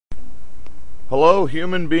Hello,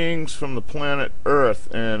 human beings from the planet Earth,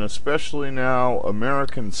 and especially now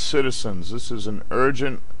American citizens. This is an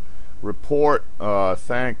urgent report.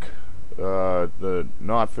 Thank the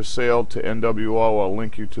Not For Sale to NWO. I'll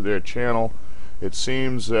link you to their channel. It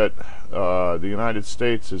seems that the United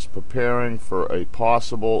States is preparing for a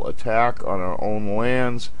possible attack on our own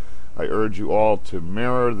lands. I urge you all to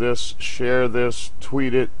mirror this, share this,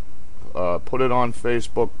 tweet it, put it on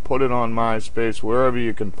Facebook, put it on MySpace, wherever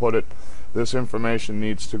you can put it. This information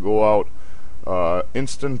needs to go out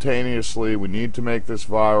instantaneously. We need to make this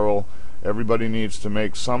viral. Everybody needs to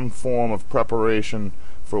make some form of preparation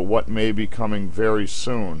for what may be coming very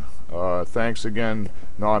soon. Thanks again,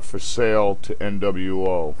 Not For Sale to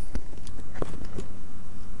NWO.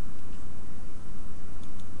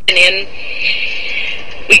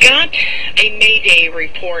 We got a Mayday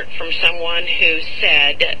report from someone who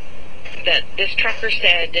said that this trucker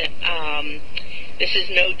said, this is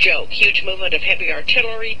no joke. Huge movement of heavy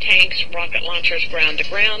artillery, tanks, rocket launchers, ground to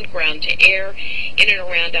ground, ground to air, in and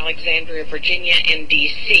around Alexandria, Virginia, and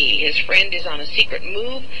D.C. His friend is on a secret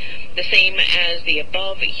move, the same as the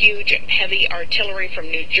above huge heavy artillery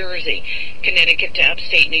from New Jersey, Connecticut to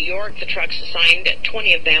upstate New York. The trucks assigned,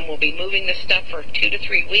 20 of them, will be moving the stuff for 2 to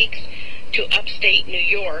 3 weeks to upstate New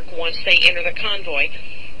York once they enter the convoy.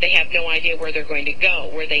 They have no idea where they're going to go.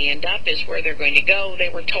 Where they end up is where they're going to go. They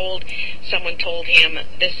were told, someone told him,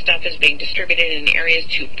 this stuff is being distributed in areas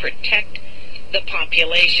to protect the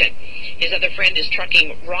population. His other friend is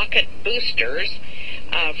trucking rocket boosters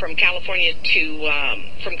from California to,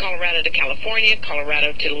 from Colorado to California,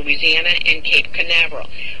 Colorado to Louisiana, and Cape Canaveral.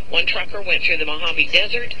 One trucker went through the Mojave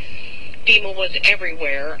Desert. FEMA was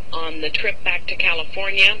everywhere on the trip back to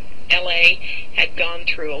California. LA had gone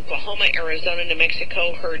through Oklahoma, Arizona, New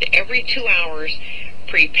Mexico, heard every 2 hours,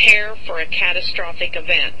 prepare for a catastrophic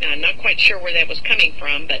event. Now, I'm not quite sure where that was coming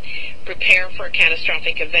from, but prepare for a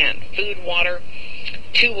catastrophic event. Food, water,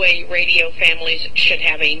 two-way radio. Families should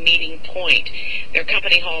have a meeting point. Their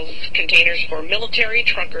company hauls containers for military.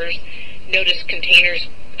 Truckers notice containers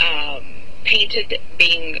painted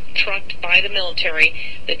being trucked by the military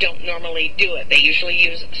that don't normally do it. They usually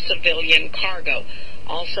use civilian cargo.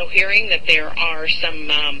 Also hearing that there are some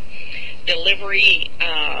delivery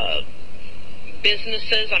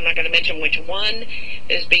businesses, I'm not going to mention which one,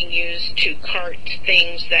 is being used to cart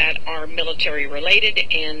things that are military related,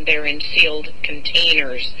 and they're in sealed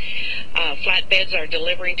containers. Flatbeds are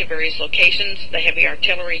delivering to various locations, the heavy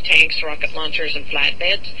artillery, tanks, rocket launchers, and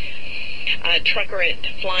flatbeds. A trucker at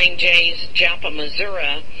Flying J's, Joppa,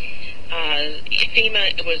 Missouri,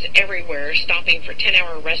 FEMA was everywhere, stopping for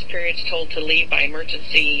 10-hour rest periods, told to leave by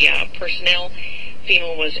emergency personnel.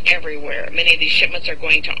 FEMA was everywhere. Many of these shipments are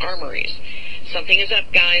going to armories. Something is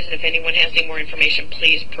up, guys, and if anyone has any more information,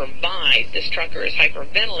 please provide. This trucker is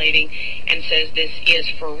hyperventilating and says this is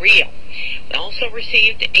for real. We also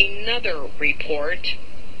received another report.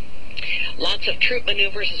 Lots of troop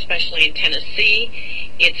maneuvers, especially in Tennessee.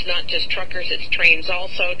 It's not just truckers, it's trains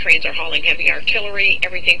also. Trains are hauling heavy artillery,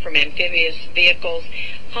 everything from amphibious vehicles,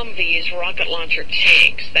 Humvees, rocket launcher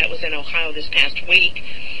tanks. That was in Ohio this past week.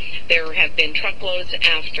 There have been truckloads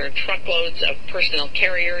after truckloads of personnel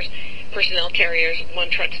carriers. One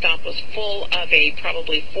truck stop was full of a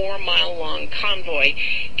probably 4-mile-long convoy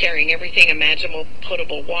carrying everything imaginable,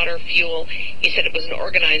 potable water, fuel. He said it was an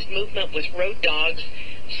organized movement with road dogs,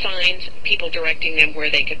 signs, people directing them where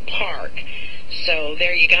they could park. So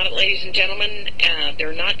there you got it, ladies and gentlemen.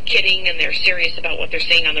 They're not kidding, and they're serious about what they're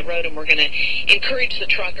seeing on the road, and we're going to encourage the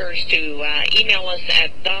truckers to email us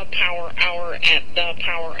at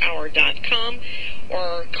thepowerhour@thepowerhour.com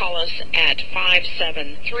or call us at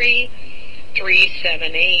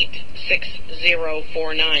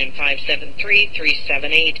 573-378-6049,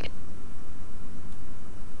 573-378